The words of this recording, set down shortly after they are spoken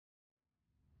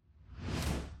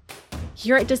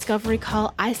Here at Discovery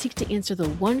Call, I seek to answer the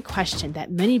one question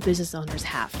that many business owners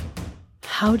have.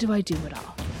 How do I do it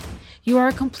all? You are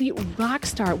a complete rock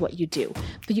star at what you do,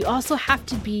 but you also have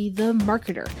to be the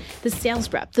marketer, the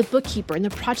sales rep, the bookkeeper, and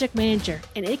the project manager,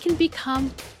 and it can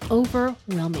become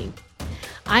overwhelming.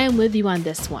 I am with you on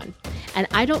this one, and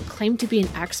I don't claim to be an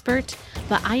expert,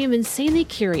 but I am insanely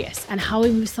curious on how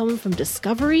we move someone from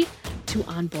discovery to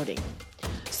onboarding.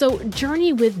 So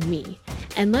journey with me,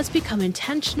 and let's become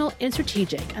intentional and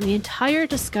strategic on the entire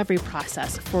discovery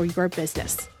process for your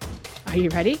business. Are you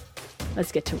ready?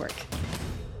 Let's get to work.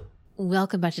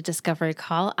 Welcome back to Discovery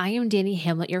Call. I am Dani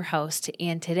Hamlet, your host,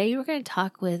 and today we're going to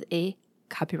talk with a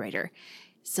copywriter.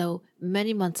 So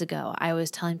many months ago, I was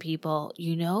telling people,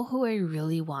 you know who I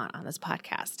really want on this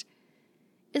podcast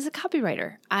is a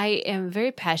copywriter. I am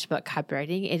very passionate about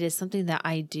copywriting. It is something that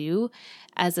I do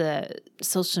as a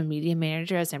social media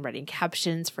manager, as I'm writing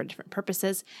captions for different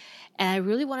purposes. And I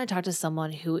really want to talk to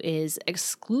someone who is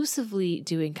exclusively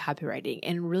doing copywriting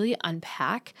and really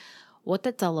unpack what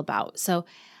that's all about. So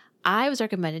I was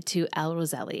recommended to Elle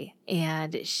Roselli,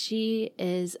 and she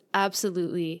is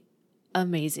absolutely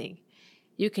amazing.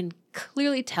 You can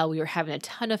clearly tell we were having a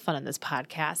ton of fun on this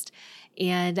podcast,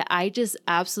 and I just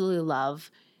absolutely love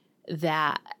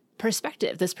that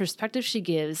perspective, this perspective she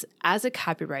gives as a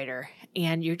copywriter,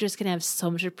 and you're just going to have so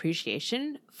much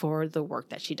appreciation for the work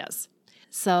that she does.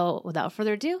 So without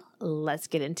further ado, let's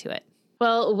get into it.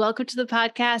 Well, welcome to the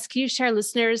podcast. Can you share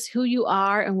listeners who you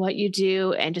are and what you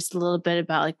do and just a little bit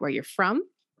about where you're from?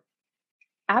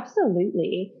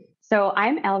 Absolutely. So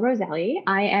I'm Elle Roselli.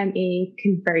 I am a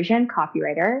conversion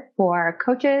copywriter for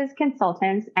coaches,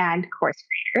 consultants, and course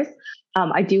creators.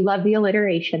 I do love the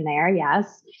alliteration there,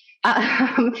 yes.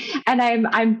 And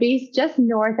I'm based just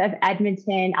north of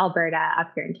Edmonton, Alberta,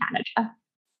 up here in Canada.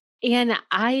 And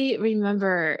I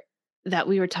remember that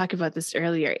we were talking about this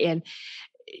earlier, and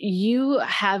you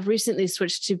have recently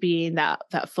switched to being that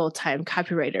full-time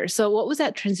copywriter. So what was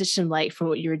that transition like from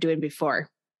what you were doing before?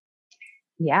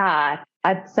 Yeah,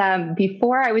 it's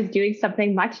before I was doing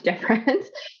something much different.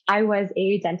 I was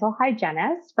a dental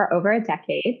hygienist for over a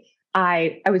decade.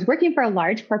 I was working for a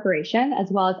large corporation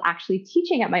as well as actually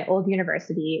teaching at my old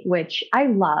university, which I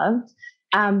loved.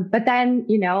 But then,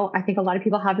 I think a lot of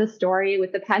people have this story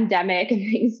with the pandemic and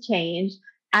things changed.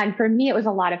 And for me, it was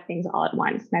a lot of things all at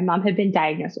once. My mom had been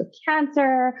diagnosed with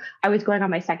cancer. I was going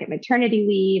on my second maternity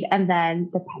leave, and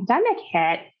then the pandemic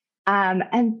hit.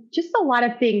 And just a lot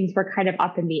of things were kind of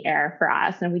up in the air for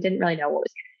us, and we didn't really know what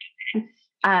was going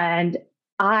to happen. And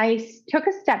I took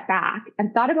a step back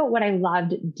and thought about what I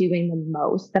loved doing the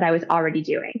most that I was already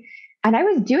doing. And I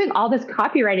was doing all this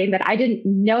copywriting that I didn't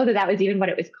know that was even what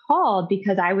it was called,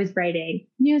 because I was writing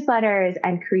newsletters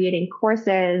and creating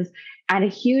courses. And a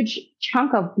huge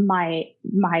chunk of my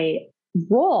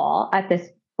role at this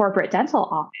corporate dental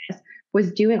office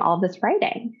was doing all this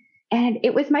writing. And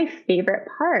it was my favorite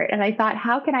part. And I thought,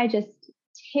 how can I just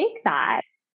take that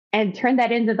and turn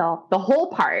that into the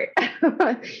whole part?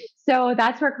 So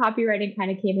that's where copywriting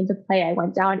kind of came into play. I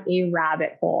went down a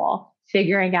rabbit hole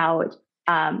figuring out,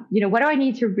 what do I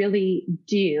need to really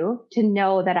do to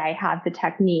know that I have the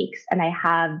techniques and I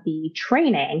have the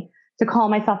training to call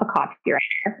myself a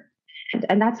copywriter.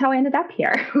 And that's how I ended up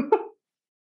here.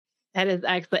 That is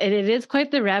excellent. And it is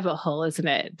quite the rabbit hole, isn't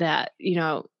it? That,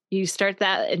 you start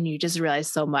that and you just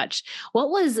realize so much. What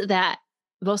was that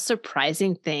most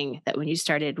surprising thing that when you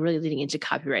started really leading into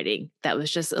copywriting that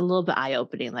was just a little bit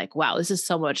eye-opening? Like, wow, this is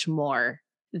so much more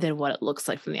than what it looks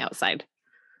like from the outside.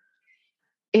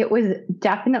 It was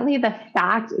definitely the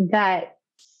fact that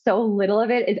so little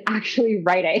of it is actually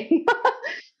writing.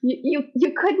 You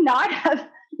could not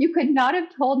have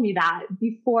told me that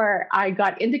before I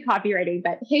got into copywriting,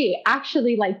 that, hey,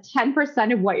 actually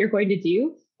 10% of what you're going to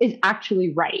do is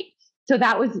actually right. So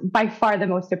that was by far the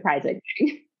most surprising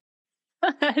thing.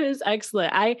 That is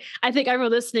excellent. I think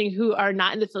everyone listening who are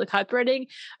not in the field of copywriting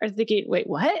are thinking, wait,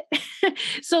 what?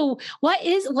 So what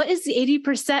is the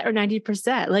 80% or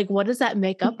 90%? What does that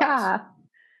make up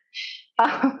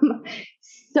of?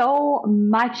 So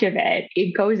much of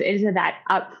it goes into that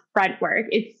upfront work.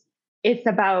 It's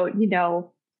about,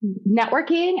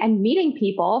 networking and meeting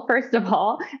people, first of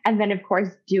all, and then of course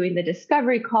doing the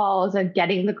discovery calls and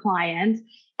getting the clients.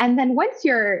 And then once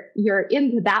you're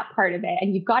into that part of it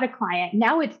and you've got a client,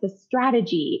 now it's the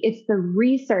strategy, it's the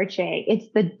researching, it's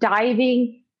the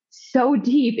diving so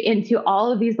deep into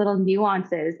all of these little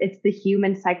nuances. It's the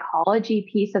human psychology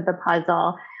piece of the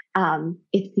puzzle.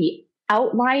 It's the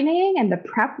outlining and the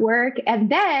prep work.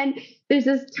 And then there's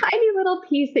this tiny little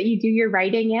piece that you do your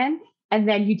writing in, and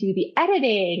then you do the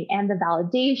editing and the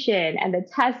validation and the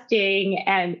testing.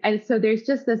 And so there's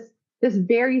just this this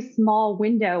very small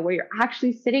window where you're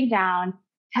actually sitting down,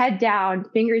 head down,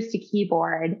 fingers to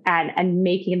keyboard, and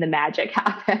making the magic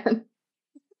happen.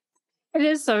 It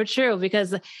is so true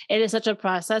because it is such a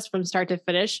process from start to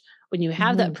finish when you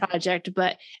have that Mhm. project.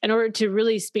 But in order to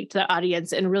really speak to the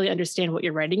audience and really understand what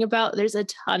you're writing about, there's a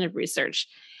ton of research.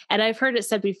 And I've heard it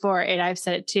said before, and I've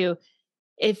said it too.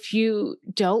 If you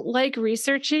don't like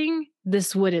researching,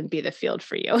 this wouldn't be the field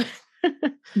for you.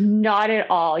 Not at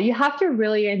all. You have to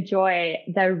really enjoy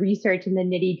the research and the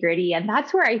nitty gritty. And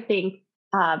that's where I think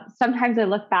sometimes I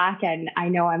look back and I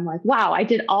know I'm like, wow, I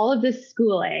did all of this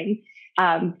schooling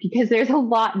because there's a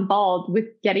lot involved with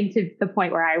getting to the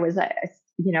point where I was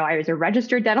a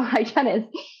registered dental hygienist.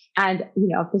 And,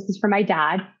 this is for my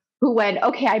dad who went,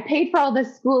 okay, I paid for all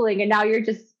this schooling and now you're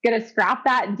just going to scrap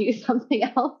that and do something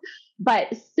else.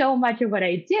 But so much of what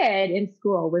I did in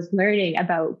school was learning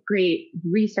about great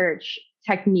research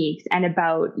techniques and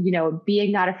about,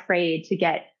 being not afraid to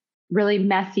get really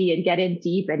messy and get in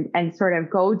deep and sort of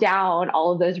go down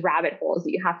all of those rabbit holes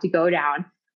that you have to go down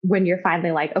when you're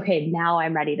finally like, okay, now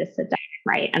I'm ready to sit down and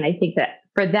write. And I think that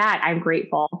for that, I'm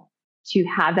grateful to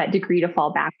have that degree to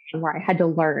fall back on where I had to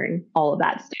learn all of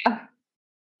that stuff.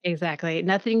 Exactly.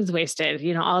 Nothing's wasted.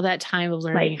 All that time of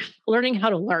Like, learning how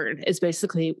to learn is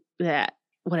basically that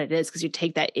what it is, because you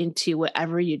take that into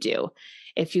whatever you do.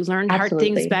 If you learned hard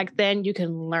things absolutely. back then, you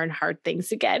can learn hard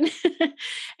things again.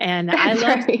 and I That's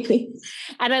love right.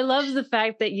 and I love the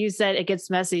fact that you said it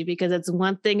gets messy because it's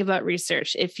one thing about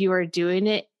research. If you are doing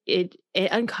it, it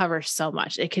uncovers so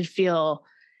much. It can feel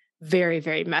very,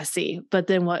 very messy, but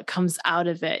then what comes out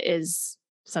of it is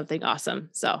something awesome.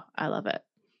 So I love it.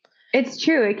 It's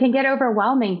true. It can get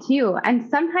overwhelming too. And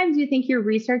sometimes you think your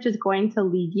research is going to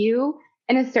lead you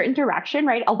in a certain direction,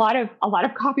 right? A lot of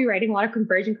copywriting, a lot of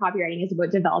conversion copywriting is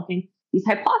about developing these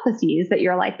hypotheses that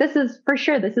you're like, this is for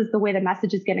sure, this is the way the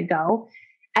message is going to go.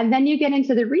 And then you get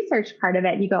into the research part of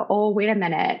it and you go, oh, wait a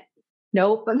minute.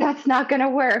 Nope, that's not going to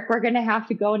work. We're going to have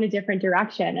to go in a different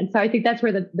direction. And so I think that's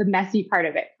where the messy part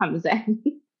of it comes in.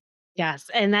 Yes.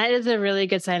 And that is a really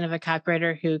good sign of a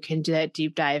copywriter who can do that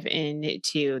deep dive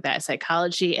into that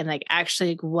psychology and like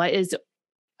actually what is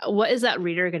that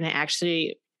reader going to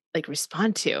actually like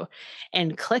respond to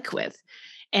and click with.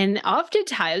 And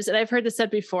oftentimes, and I've heard this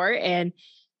said before, and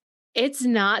it's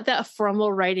not that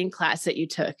formal writing class that you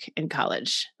took in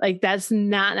college. Like that's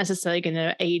not necessarily going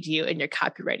to aid you in your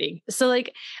copywriting. So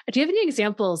like, do you have any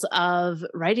examples of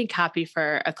writing copy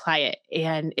for a client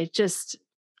and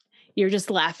you're just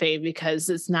laughing because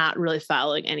it's not really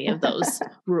following any of those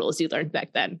rules you learned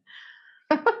back then?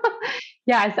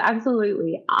 Yes,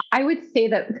 absolutely. I would say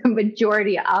that the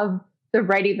majority of the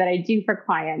writing that I do for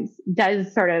clients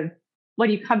does sort of, when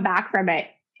you come back from it,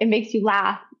 it makes you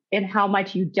laugh in how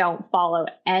much you don't follow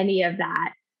any of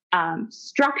that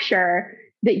structure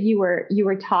that you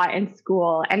were taught in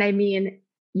school. And I mean,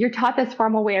 you're taught this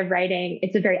formal way of writing.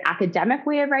 It's a very academic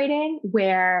way of writing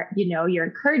where, you're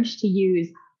encouraged to use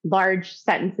large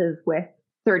sentences with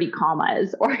 30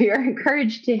 commas, or you're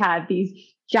encouraged to have these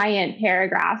giant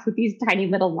paragraphs with these tiny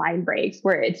little line breaks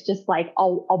where it's just like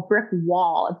a brick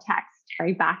wall of text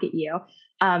staring back at you.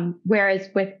 Whereas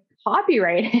with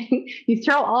copywriting, you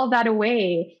throw all of that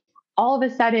away. All of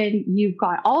a sudden, you've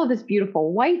got all of this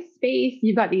beautiful white space.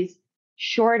 You've got these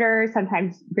shorter,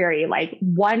 sometimes very like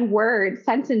one word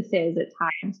sentences at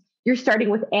times. You're starting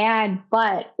with and,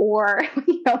 but, or,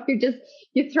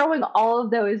 you're throwing all of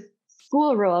those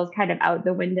school rules kind of out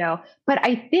the window. But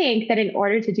I think that in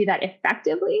order to do that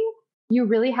effectively, you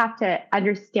really have to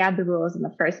understand the rules in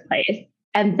the first place.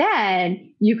 And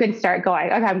then you can start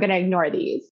going, okay, I'm going to ignore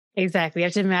these. Exactly. You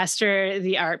have to master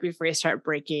the art before you start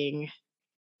breaking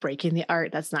the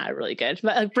art. That's not really good,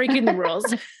 but like breaking the rules.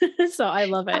 So I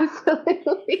love it.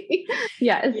 Absolutely.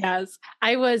 Yes. Yes.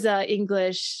 I was an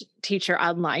English teacher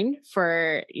online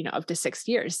for, up to 6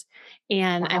 years.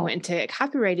 And I Wow. went into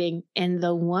copywriting. And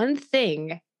the one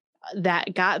thing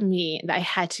that got me that I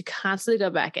had to constantly go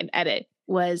back and edit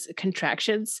was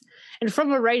contractions. And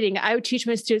from a writing, I would teach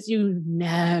my students, you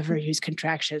never use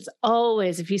contractions.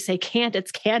 Always, if you say can't,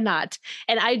 it's cannot.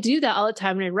 And I do that all the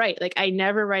time when I write. Like I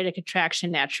never write a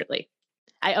contraction naturally.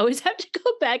 I always have to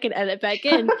go back and edit back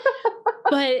in,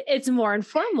 but it's more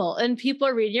informal and people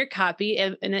are reading your copy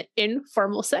in an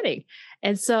informal setting.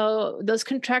 And so those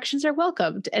contractions are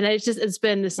welcomed. And it's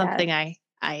been Yes. something I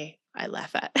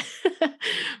laugh at.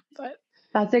 But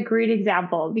That's a great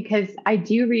example because I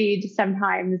do read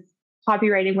sometimes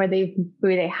copywriting where they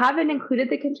haven't included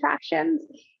the contractions.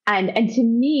 And to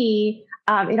me,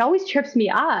 it always trips me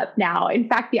up now. In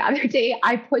fact, the other day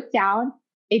I put down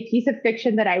a piece of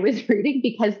fiction that I was reading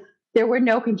because there were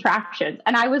no contractions.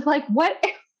 And I was like, what?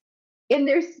 in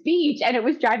their speech. And it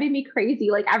was driving me crazy.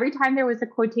 Like every time there was a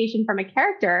quotation from a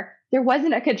character, there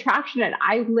wasn't a contraction. And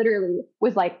I literally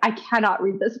was like, I cannot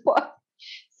read this book.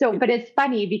 So, but it's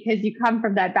funny because you come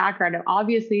from that background and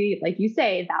obviously, like you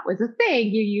say, that was a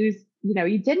thing.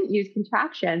 You didn't use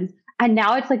contractions. And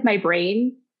now it's like my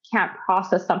brain can't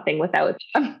process something without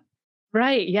them.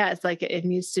 Right. Yeah. It's like it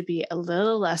needs to be a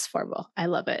little less formal. I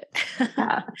love it.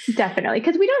 Yeah, definitely.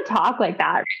 Because we don't talk like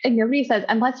that. And nobody says,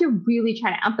 unless you're really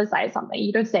trying to emphasize something,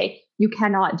 you don't say, you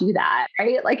cannot do that.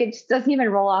 Right. Like it just doesn't even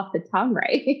roll off the tongue.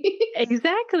 Right.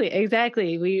 Exactly.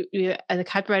 We the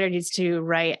copywriter needs to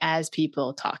write as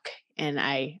people talk. And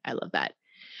I love that.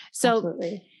 So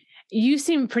Absolutely. you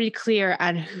seem pretty clear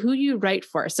on who you write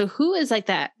for. So who is like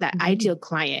that ideal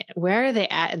client? Where are they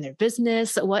at in their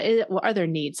business? What are their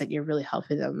needs that you're really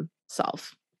helping them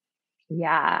solve?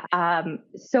 Yeah.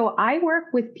 So I work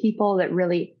with people that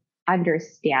really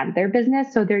understand their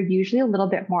business. So they're usually a little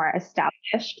bit more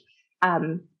established.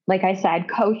 Like I said,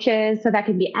 coaches. So that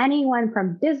can be anyone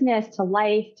from business to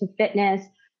life to fitness,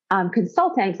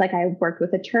 consultants. Like I've worked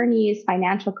with attorneys,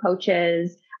 financial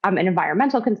coaches, an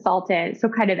environmental consultant. So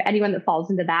kind of anyone that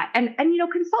falls into that. And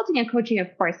consulting and coaching, of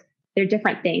course, they're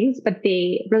different things, but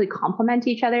they really complement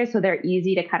each other. So they're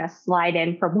easy to kind of slide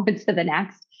in from one to the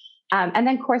next. And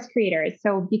then course creators.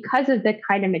 So because of the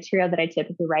kind of material that I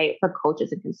typically write for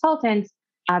coaches and consultants,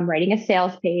 writing a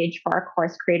sales page for our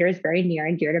course creators is very near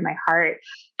and dear to my heart.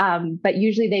 But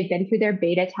usually they've been through their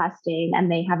beta testing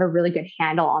and they have a really good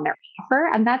handle on their offer.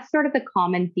 And that's sort of the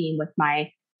common theme with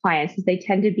my clients is they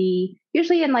tend to be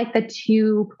usually in like the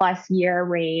 2+ year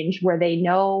range where they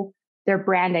know their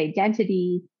brand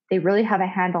identity. They really have a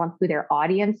handle on who their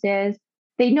audience is.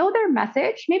 They know their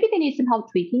message. Maybe they need some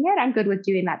help tweaking it. I'm good with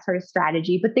doing that sort of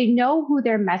strategy, but they know who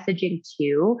they're messaging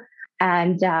to.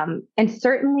 And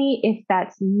certainly if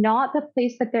that's not the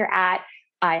place that they're at,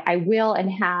 I will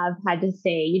and have had to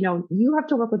say, you have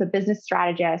to work with a business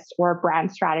strategist or a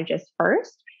brand strategist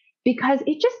first, because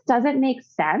it just doesn't make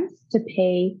sense to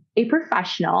pay a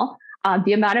professional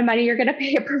the amount of money you're going to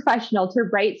pay a professional to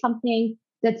write something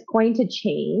that's going to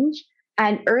change.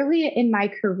 And early in my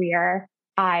career,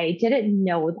 I didn't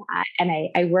know that. And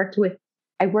I worked with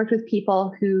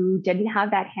people who didn't have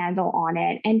that handle on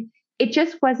it. And it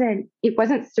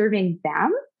wasn't serving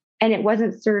them and it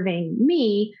wasn't serving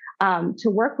me to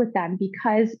work with them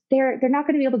because they're not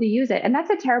going to be able to use it. And that's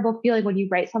a terrible feeling when you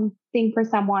write something for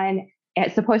someone.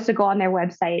 It's supposed to go on their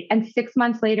website and 6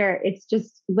 months later, it's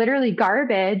just literally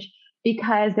garbage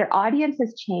because their audience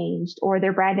has changed or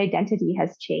their brand identity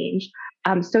has changed.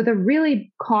 So the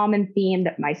really common theme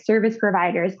that my service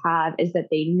providers have is that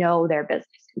they know their business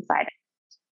inside.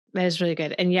 That is really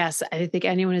good. And yes, I think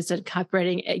anyone who's done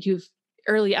copywriting,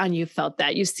 early on, you felt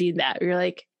that, you've seen that. You're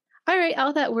like, all right,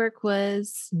 all that work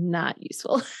was not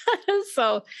useful.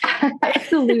 So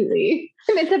absolutely.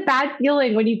 And it's a bad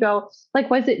feeling when you go like,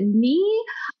 was it me?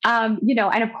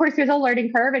 And of course there's a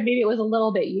learning curve and maybe it was a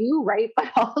little bit you, right?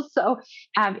 But also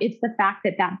it's the fact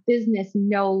that business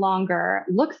no longer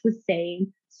looks the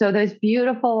same. So those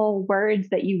beautiful words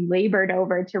that you labored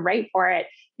over to write for it,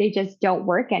 they just don't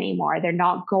work anymore. They're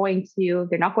not going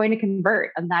to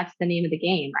convert. And that's the name of the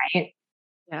game, right?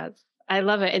 yes, I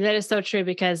love it. And that is so true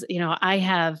because, I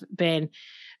have been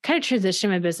kind of transitioning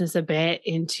my business a bit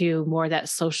into more that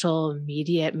social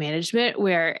media management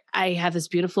where I have this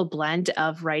beautiful blend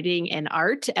of writing and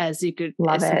art as some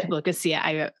people could see.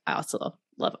 I also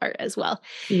love art as well.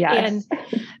 Yes. And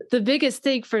the biggest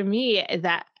thing for me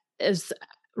that is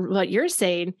what you're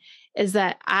saying is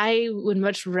that I would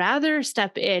much rather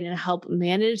step in and help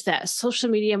manage that social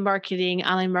media marketing,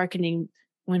 online marketing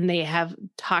when they have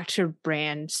talked to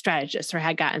brand strategists or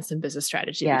had gotten some business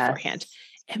strategy beforehand.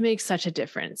 It makes such a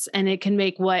difference. And it can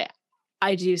make what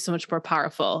I do so much more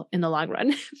powerful in the long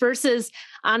run versus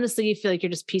honestly, you feel like you're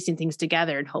just piecing things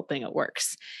together and hoping it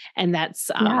works. And that's,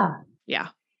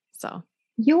 So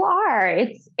you are,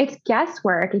 it's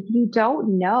guesswork. If you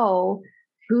don't know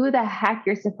who the heck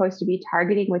you're supposed to be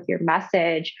targeting with your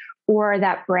message, or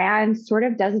that brand sort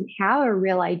of doesn't have a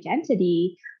real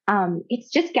identity, it's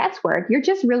just guesswork. You're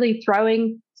just really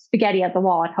throwing spaghetti at the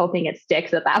wall and hoping it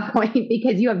sticks at that point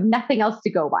because you have nothing else to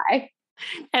go by.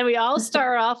 And we all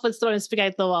start off with throwing spaghetti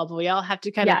at the wall, but we all have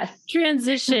to kind of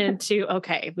transition to,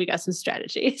 okay, we got some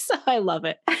strategy. So I love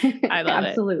it. I love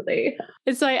Absolutely. it.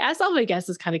 And so I asked all my guests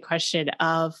this kind of question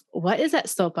of what is that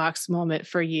soapbox moment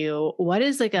for you? What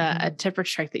is like a tip or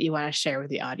trick that you want to share with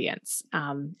the audience?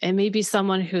 And maybe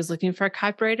someone who's looking for a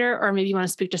copywriter, or maybe you want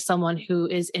to speak to someone who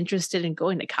is interested in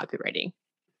going to copywriting.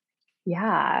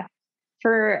 Yeah.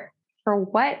 For for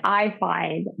what I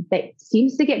find that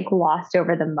seems to get glossed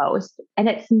over the most, and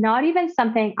it's not even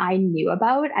something I knew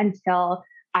about until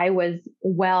I was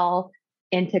well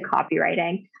into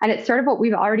copywriting. And it's sort of what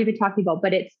we've already been talking about,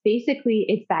 but it's basically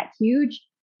it's that huge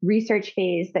research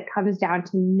phase that comes down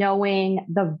to knowing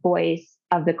the voice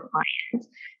of the client.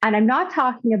 And I'm not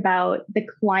talking about the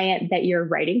client that you're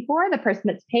writing for, the person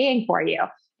that's paying for you,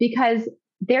 because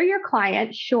they're your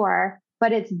client, sure,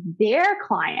 but it's their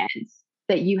clients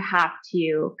that you have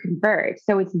to convert.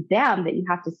 So it's them that you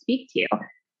have to speak to.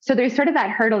 So there's sort of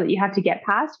that hurdle that you have to get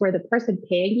past where the person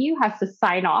paying you has to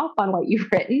sign off on what you've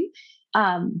written.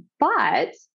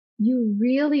 But you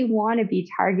really want to be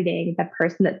targeting the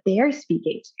person that they're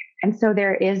speaking to. And so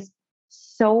there is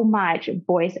so much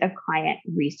voice of client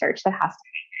research that has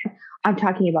to happen. I'm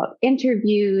talking about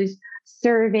interviews,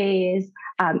 surveys,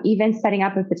 even setting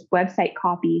up, if it's website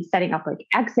copy, setting up like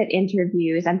exit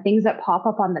interviews and things that pop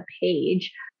up on the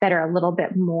page that are a little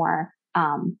bit more,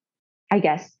 I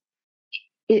guess,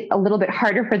 a little bit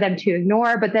harder for them to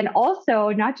ignore. But then also,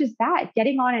 not just that,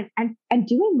 getting on and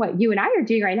doing what you and I are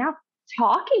doing right now,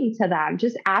 talking to them,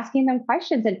 just asking them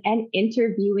questions and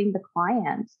interviewing the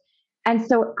clients. And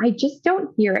so I just don't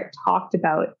hear it talked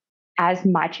about as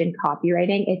much in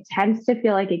copywriting. It tends to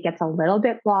feel like it gets a little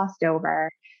bit glossed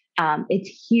over.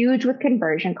 It's huge with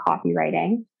conversion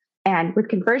copywriting. And with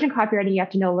conversion copywriting, you have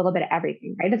to know a little bit of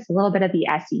everything, right? It's a little bit of the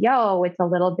SEO. It's a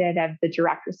little bit of the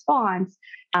direct response.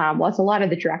 Well, it's a lot of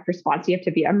the direct response you have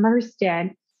to be immersed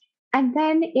in. And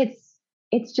then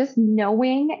it's just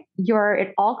knowing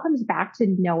it all comes back to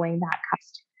knowing that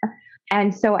customer.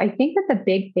 And so I think that the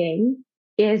big thing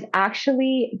is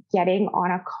actually getting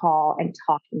on a call and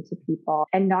talking to people,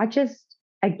 and not just,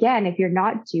 again, if you're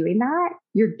not doing that,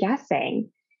 you're guessing.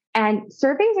 And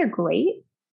surveys are great,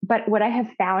 but what I have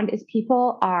found is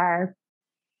people are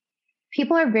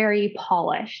very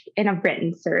polished in a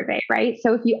written survey, right?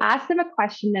 So if you ask them a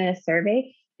question in a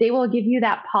survey, they will give you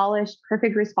that polished,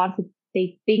 perfect response that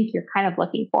they think you're kind of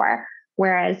looking for.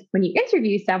 Whereas when you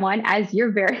interview someone, as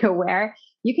you're very aware,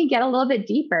 you can get a little bit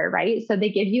deeper, right? So they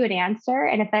give you an answer,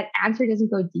 and if that answer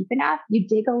doesn't go deep enough, you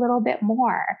dig a little bit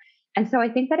more. And so I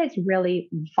think that it's really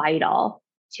vital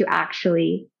to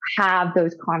actually have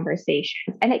those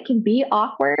conversations. And it can be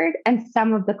awkward, and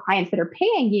some of the clients that are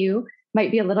paying you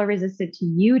might be a little resistant to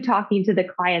you talking to the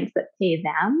clients that pay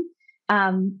them.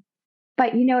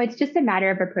 But it's just a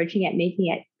matter of approaching it,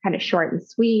 making it kind of short and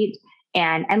sweet,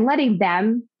 and letting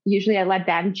them. Usually I let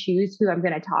them choose who I'm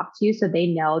going to talk to, so they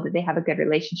know that they have a good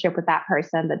relationship with that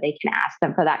person, that they can ask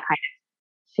them for that kind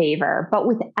of favor. But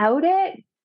without it,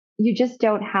 you just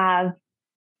don't have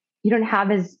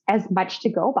as much to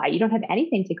go by. You don't have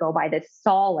anything to go by that's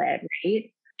solid,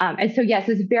 right? And so, yes,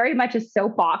 it's very much a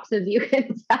soapbox, as you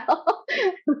can tell.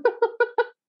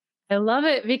 I love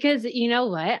it because you know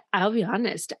what? I'll be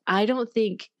honest. I don't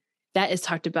think that is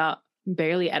talked about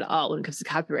barely at all when it comes to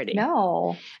copywriting.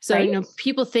 No. So, right?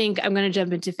 People think I'm going to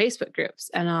jump into Facebook groups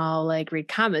and I'll like read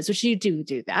comments, which you do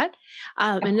that.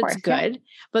 And course, it's good. Yeah.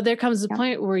 But there comes a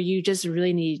point where you just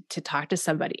really need to talk to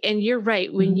somebody. And you're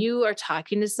right. When you are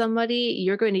talking to somebody,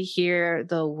 you're going to hear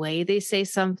the way they say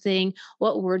something,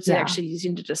 what words they're actually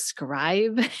using to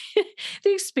describe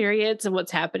the experience and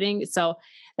what's happening. So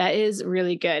that is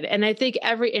really good. And I think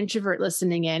every introvert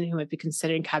listening in who might be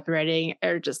considering copywriting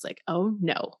are just like, oh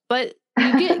no, but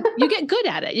you get good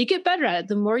at it. You get better at it.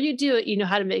 The more you do it, you know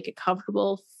how to make it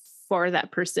comfortable for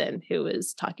that person who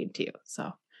is talking to you.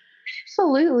 So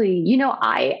absolutely.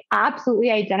 I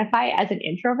absolutely identify as an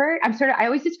introvert. I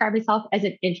always describe myself as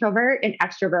an introvert in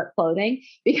extrovert clothing,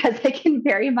 because I can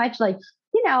very much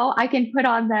I can put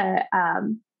on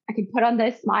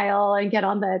the smile and get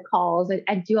on the calls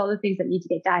and do all the things that need to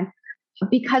get done,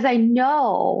 because I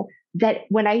know that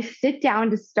when I sit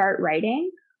down to start writing,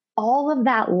 all of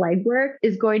that legwork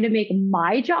is going to make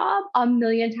my job a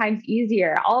million times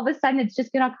easier. All of a sudden, it's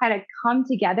just going to kind of come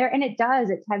together. And it does.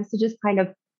 It tends to just kind of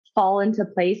fall into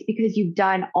place because you've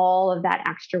done all of that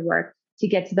extra work to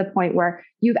get to the point where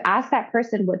you've asked that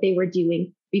person what they were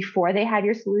doing before they had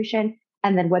your solution,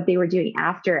 and then what they were doing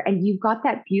after. And you've got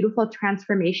that beautiful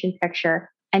transformation picture.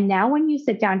 And now when you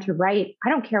sit down to write, I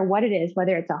don't care what it is,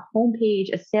 whether it's a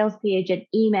homepage, a sales page, an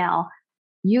email,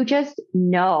 you just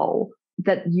know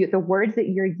that the words that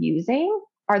you're using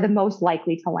are the most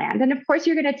likely to land. And of course,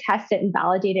 you're going to test it and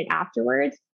validate it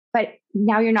afterwards. But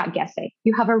now you're not guessing.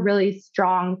 You have a really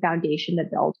strong foundation to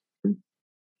build.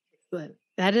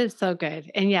 That is so good.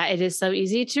 And yeah, it is so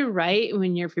easy to write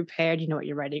when you're prepared, you know what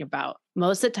you're writing about.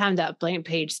 Most of the time that blank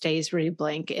page stays really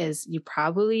blank is you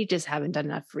probably just haven't done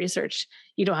enough research.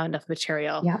 You don't have enough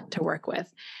material Yeah. to work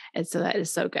with. And so that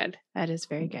is so good. That is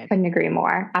very good. Couldn't agree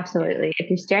more. Yeah. Absolutely. If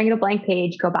you're staring at a blank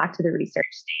page, go back to the research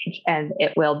stage and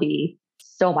it will be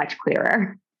so much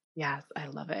clearer. Yes, I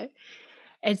love it.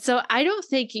 And so I don't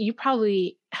think you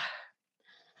probably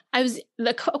I was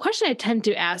question I tend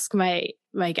to ask my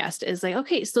guest is like,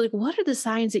 okay, so like what are the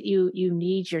signs that you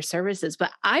need your services?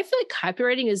 But I feel like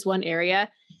copywriting is one area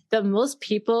that most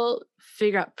people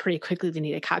figure out pretty quickly they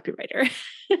need a copywriter.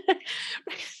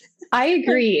 I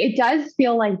agree. It does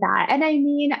feel like that. And I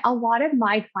mean, a lot of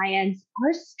my clients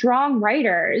are strong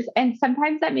writers, and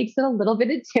sometimes that makes it a little bit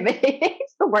intimidating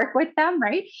to work with them,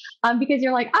 right? Because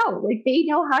you're like, oh, like they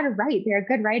know how to write. They're a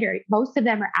good writer. Most of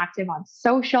them are active on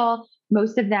social.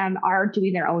 Most of them are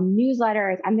doing their own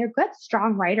newsletters, and they're good,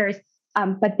 strong writers.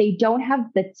 But they don't have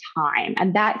the time,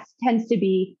 and that tends to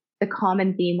be the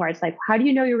common theme where it's like, how do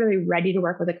you know you're really ready to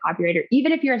work with a copywriter,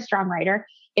 even if you're a strong writer?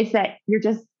 It's that you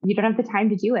don't have the time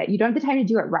to do it. You don't have the time to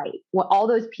do it right. Well, all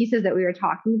those pieces that we were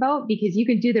talking about, because you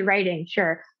can do the writing,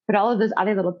 sure, but all of those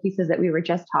other little pieces that we were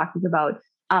just talking about,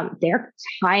 they're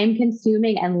time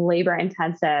consuming and labor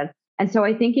intensive. And so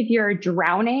I think if you're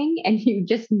drowning and you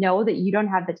just know that you don't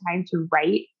have the time to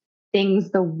write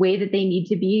things the way that they need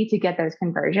to be to get those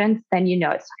conversions, then you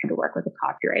know it's time to work with a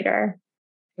copywriter.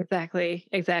 Exactly.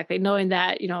 Exactly. Knowing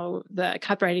that, the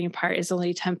copywriting part is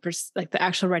only 10%, like the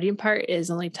actual writing part is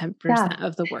only Yeah. 10%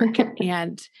 of the work.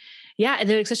 And yeah, and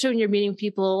then especially when you're meeting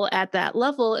people at that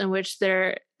level in which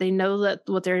they know that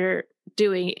what they're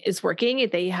doing is working,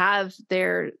 they have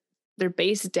their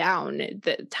base down.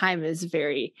 The time is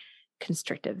very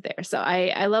constrictive there. So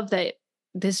I love that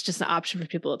this is just an option for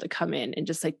people to come in and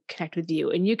just like connect with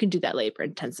you, and you can do that labor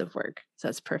intensive work. So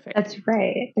that's perfect. That's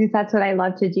right. Because that's what I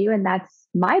love to do. And that's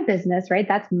my business, right?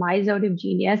 That's my zone of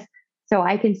genius. So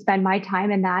I can spend my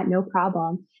time in that, no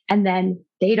problem. And then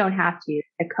they don't have to.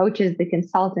 The coaches, the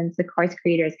consultants, the course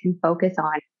creators can focus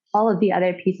on all of the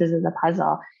other pieces of the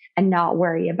puzzle and not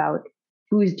worry about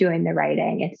who's doing the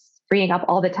writing. It's freeing up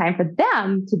all the time for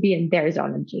them to be in their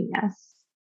zone of genius.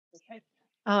 Okay.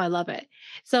 Oh, I love it.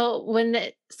 So when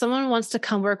someone wants to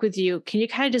come work with you, can you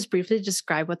kind of just briefly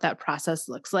describe what that process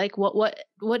looks like? What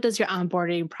does your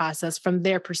onboarding process from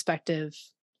their perspective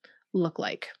look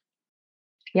like?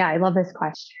 Yeah, I love this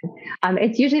question.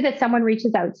 It's usually that someone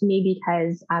reaches out to me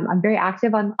because I'm very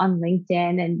active on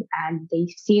LinkedIn, and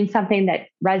they've seen something that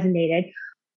resonated,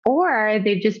 or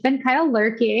they've just been kind of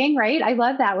lurking, right? I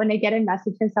love that when I get a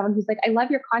message from someone who's like, I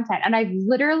love your content. And I've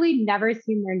literally never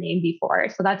seen their name before.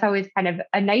 So that's always kind of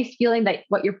a nice feeling that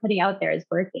what you're putting out there is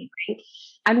working, right?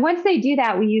 And once they do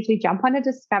that, we usually jump on a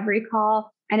discovery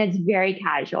call, and it's very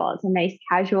casual. It's a nice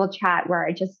casual chat where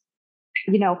I just,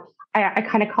 you know, I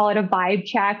kind of call it a vibe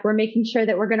check. We're making sure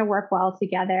that we're going to work well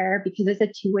together because it's a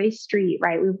two-way street,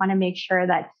 right? We want to make sure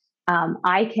that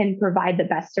I can provide the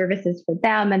best services for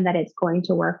them and that it's going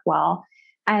to work well.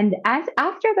 And as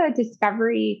after the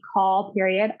discovery call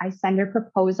period, I send a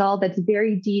proposal that's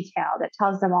very detailed. That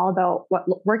tells them all about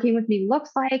what working with me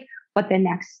looks like, what the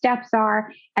next steps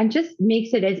are, and just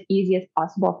makes it as easy as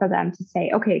possible for them to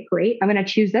say, okay, great, I'm going to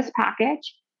choose this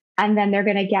package. And then they're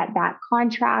going to get that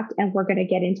contract and we're going to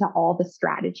get into all the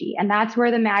strategy. And that's where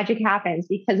the magic happens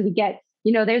because we get,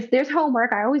 there's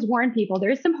homework. I always warn people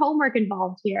there's some homework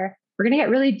involved here. We're going to get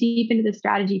really deep into the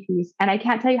strategy piece. And I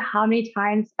can't tell you how many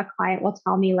times a client will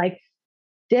tell me, like,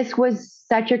 this was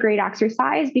such a great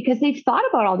exercise because they've thought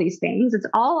about all these things. It's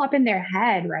all up in their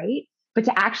head, right? But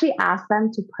to actually ask them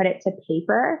to put it to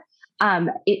paper,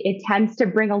 it tends to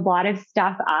bring a lot of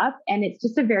stuff up. And it's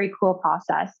just a very cool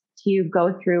process to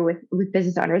go through with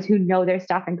business owners who know their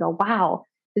stuff and go, wow,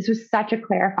 this was such a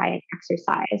clarifying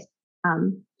exercise.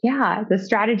 Yeah, the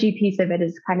strategy piece of it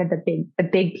is kind of the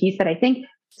big piece that I think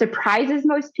surprises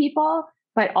most people,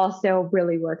 but also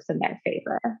really works in their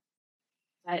favor.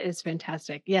 That is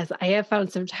fantastic. Yes, I have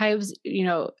found sometimes,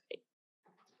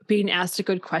 being asked a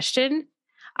good question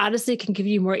honestly can give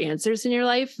you more answers in your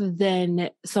life than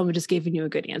someone just giving you a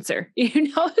good answer,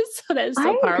 So that is so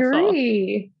I powerful.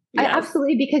 agree. I Yes.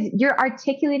 absolutely, because you're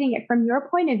articulating it from your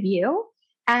point of view.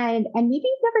 And maybe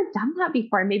you've never done that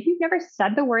before. Maybe you've never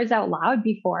said the words out loud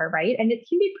before, right? And it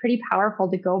can be pretty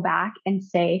powerful to go back and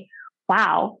say,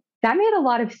 wow, that made a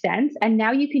lot of sense. And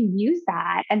now you can use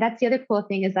that. And that's the other cool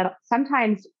thing is that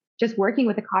sometimes just working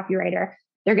with a copywriter,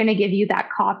 they're going to give you that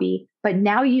copy, but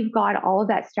now you've got all of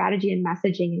that strategy and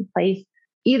messaging in place,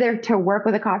 either to work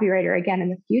with a copywriter again in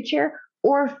the future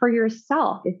or for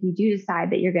yourself if you do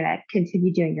decide that you're going to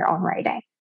continue doing your own writing.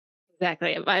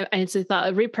 Exactly. I instantly thought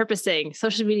of repurposing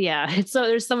social media. So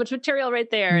there's so much material right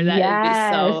there that would be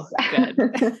so Yes.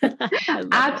 good. I love it.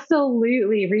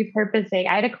 Absolutely. Repurposing.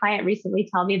 I had a client recently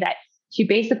tell me that she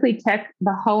basically took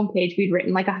the homepage. We'd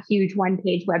written like a huge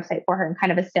one-page website for her in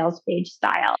kind of a sales page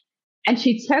style. And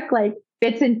she took like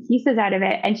bits and pieces out of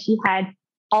it. And she had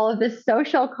all of the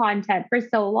social content for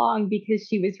so long because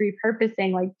she was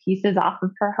repurposing like pieces off of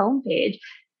her homepage.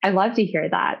 I love to hear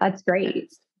that. That's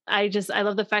great. I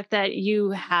love the fact that you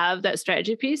have that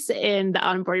strategy piece in the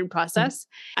onboarding process.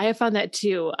 I have found that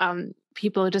too.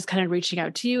 People just kind of reaching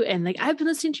out to you and like, I've been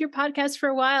listening to your podcast for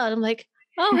a while. And I'm like,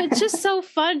 oh, it's just so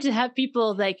fun to have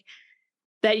people like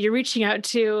that you're reaching out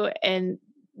to and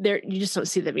you just don't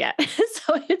see them yet.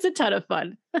 So it's a ton of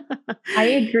fun. I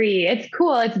agree. It's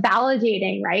cool. It's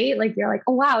validating, right? Like you're like,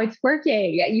 oh wow, it's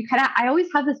working. I always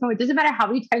have this moment. It doesn't matter how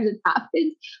many times it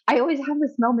happens. I always have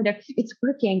this moment of it's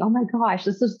working. Oh my gosh,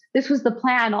 this was the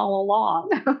plan all along.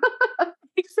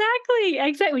 Exactly.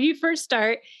 When you first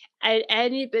start, at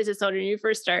any business owner, when you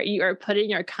first start, you are putting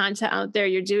your content out there.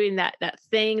 You're doing that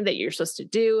thing that you're supposed to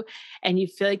do, and you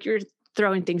feel like you're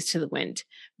throwing things to the wind,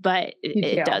 but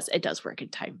it does work in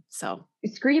time. So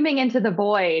screaming into the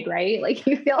void, right? Like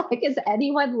you feel like, is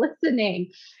anyone listening?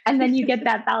 And then you get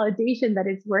that validation that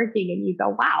it's working and you go,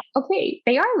 wow, okay,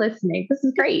 they are listening. This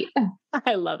is great.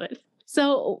 I love it.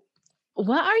 So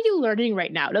what are you learning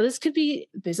right now? Now, this could be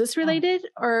business related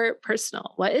or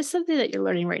personal. What is something that you're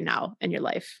learning right now in your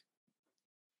life?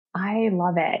 I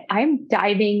love it. I'm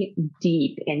diving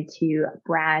deep into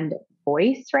brand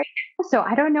voice right now. So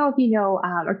I don't know if you know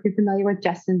or if you're familiar with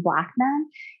Justin Blackman.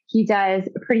 He does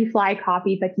pretty fly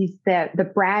copy, but he's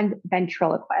the brand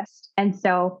ventriloquist. And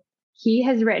so he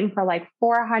has written for like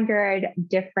 400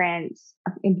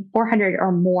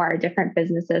 or more different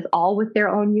businesses, all with their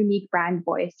own unique brand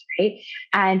voice, right?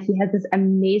 And he has this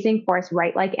amazing course,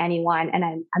 Write Like Anyone.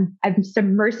 And I'm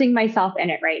submersing myself in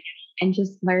it right now and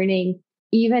just learning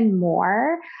even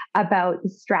more about the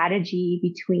strategy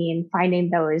between finding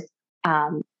those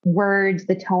words,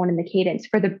 the tone, and the cadence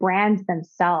for the brands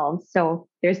themselves. So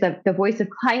there's the voice of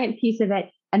client piece of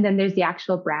it, and then there's the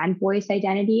actual brand voice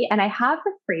identity. And I have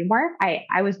the framework.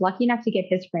 I was lucky enough to get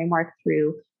his framework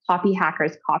through Copy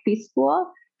Hackers Copy School,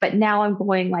 but now I'm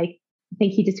going like, I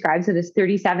think he describes it as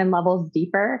 37 levels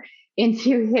deeper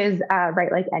into his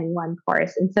Write Like Anyone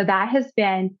course. And so it has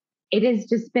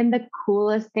just been the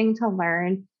coolest thing to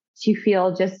learn, to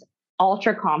feel just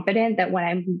ultra confident that when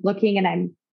I'm looking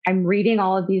and I'm reading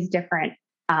all of these different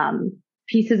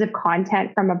pieces of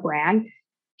content from a brand,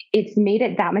 it's made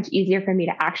it that much easier for me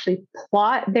to actually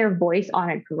plot their voice on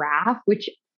a graph, which,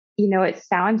 it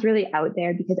sounds really out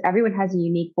there because everyone has a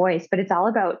unique voice, but it's all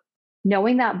about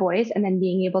knowing that voice and then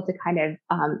being able to kind of,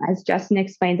 as Justin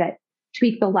explains it,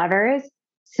 tweak the levers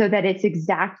so that it's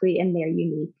exactly in their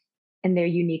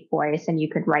unique voice, and you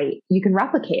can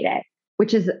replicate it,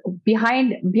 which is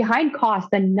behind cost.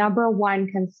 The number one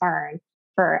concern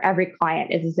for every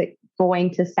client is it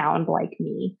going to sound like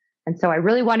me? And so I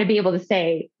really want to be able to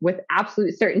say with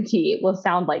absolute certainty, it will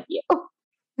sound like you.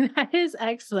 That is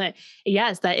excellent.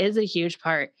 Yes, that is a huge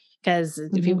part because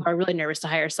people are really nervous to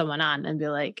hire someone on and be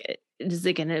like, is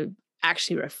it going to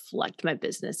actually reflect my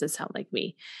business and sound like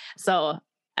me? So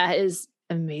that is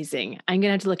amazing. I'm going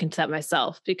to have to look into that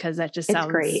myself because that just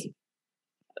sounds great.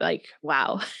 Like,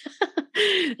 wow.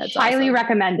 That's highly awesome.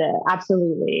 Recommend it.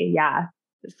 Absolutely. Yeah.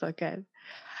 It's so good.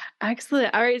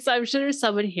 Excellent. All right. So I'm sure there's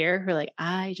someone here who are like,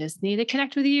 I just need to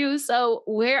connect with you. So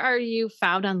where are you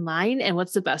found online and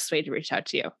what's the best way to reach out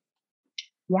to you?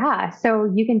 Yeah.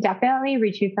 So you can definitely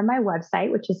reach me from my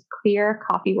website, which is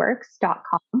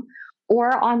clearcopyworks.com,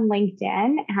 or on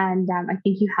LinkedIn. And I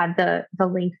think you had the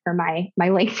link for my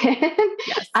LinkedIn.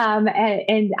 Yes.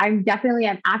 And I'm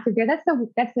active there. That's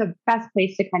the best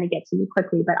place to kind of get to me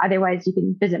quickly. But otherwise, you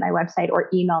can visit my website or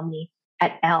email me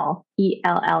at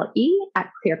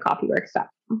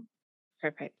LELLE@clearcopyworks.com.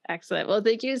 Perfect. Excellent. Well,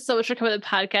 thank you so much for coming to the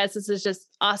podcast. This is just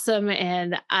awesome.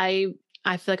 And I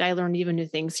feel like I learned even new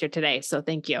things here today. So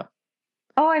thank you.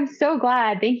 Oh, I'm so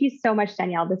glad. Thank you so much,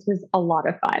 Danielle. This was a lot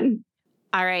of fun.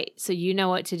 All right. So you know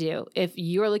what to do. If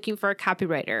you are looking for a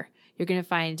copywriter, you're going to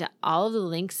find all of the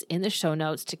links in the show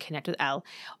notes to connect with Elle.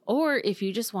 Or if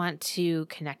you just want to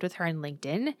connect with her on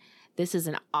LinkedIn, this is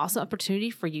an awesome opportunity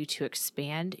for you to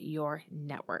expand your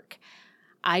network.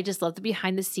 I just love the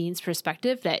behind the scenes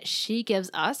perspective that she gives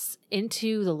us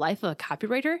into the life of a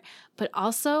copywriter, but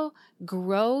also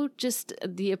grow just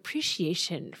the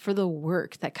appreciation for the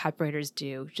work that copywriters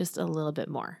do just a little bit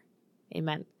more.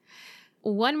 Amen.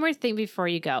 One more thing before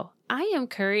you go. I am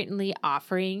currently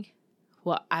offering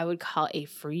what I would call a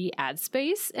free ad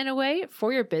space in a way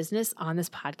for your business on this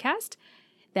podcast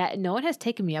that no one has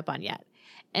taken me up on yet.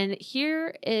 And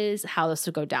here is how this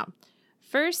will go down.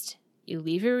 First, you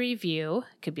leave a review.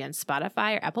 It could be on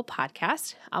Spotify or Apple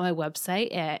Podcast. On my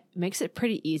website, it makes it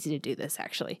pretty easy to do this,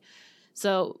 actually.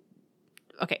 So,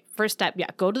 okay, first step,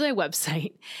 go to my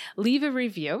website, leave a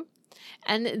review.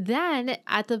 And then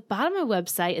at the bottom of my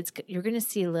website, you're going to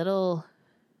see a little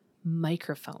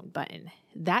microphone button.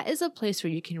 That is a place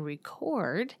where you can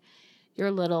record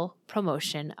your little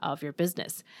promotion of your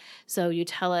business. So you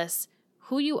tell us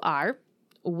who you are,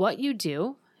 what you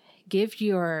do, give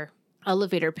your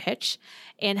elevator pitch,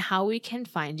 and how we can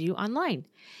find you online.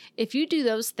 If you do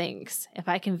those things, if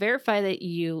I can verify that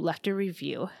you left a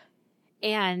review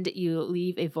and you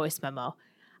leave a voice memo,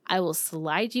 I will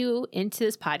slide you into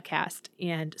this podcast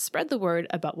and spread the word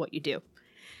about what you do.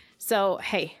 So,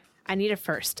 hey, I need a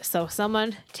first. So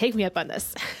someone take me up on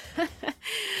this.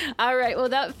 All right. Well,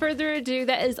 without further ado,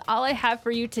 that is all I have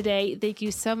for you today. Thank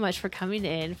you so much for coming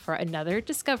in for another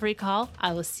discovery call.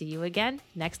 I will see you again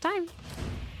next time.